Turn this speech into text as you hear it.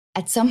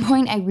At some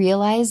point, I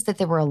realized that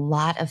there were a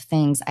lot of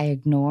things I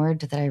ignored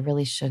that I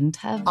really shouldn't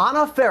have.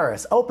 Anna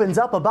Faris opens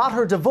up about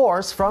her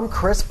divorce from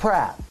Chris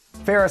Pratt.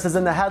 Faris is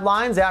in the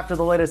headlines after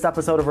the latest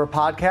episode of her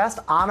podcast,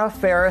 Anna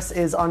Faris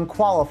is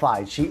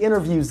Unqualified. She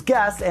interviews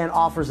guests and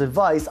offers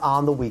advice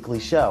on the weekly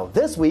show.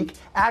 This week,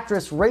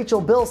 actress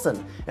Rachel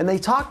Bilson, and they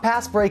talk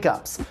past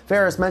breakups.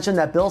 Faris mentioned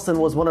that Bilson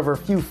was one of her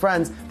few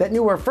friends that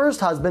knew her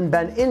first husband,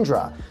 Ben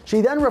Indra.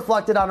 She then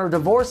reflected on her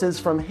divorces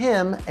from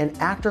him and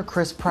actor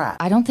Chris Pratt.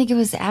 I don't think it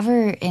was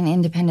ever an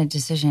independent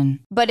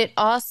decision. But it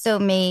also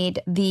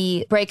made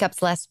the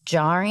breakups less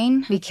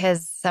jarring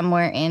because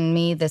somewhere in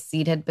me the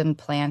seed had been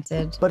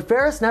planted. But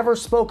Faris never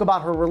spoke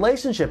about her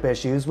relationship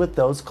issues with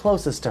those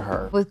closest to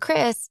her. With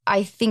Chris,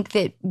 I think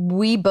that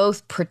we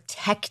both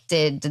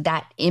protected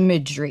that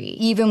imagery,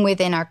 even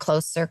within our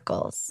close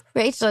circles.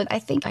 Rachel, I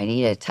think I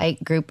need a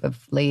tight group of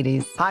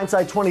ladies.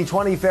 Hindsight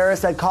 2020,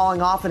 Faris said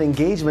calling off an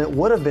engagement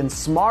would have been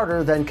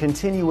smarter than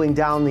continuing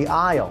down the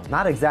aisle.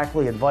 Not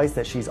exactly advice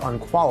that she's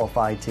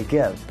unqualified to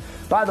give.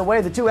 By the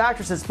way, the two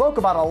actresses spoke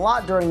about a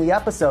lot during the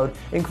episode,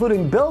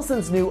 including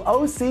Bilson's new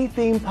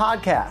OC-themed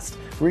podcast.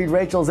 Read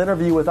Rachel's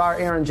interview with our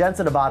Aaron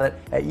Jensen about it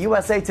at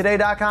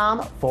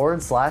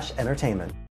usatoday.com/entertainment.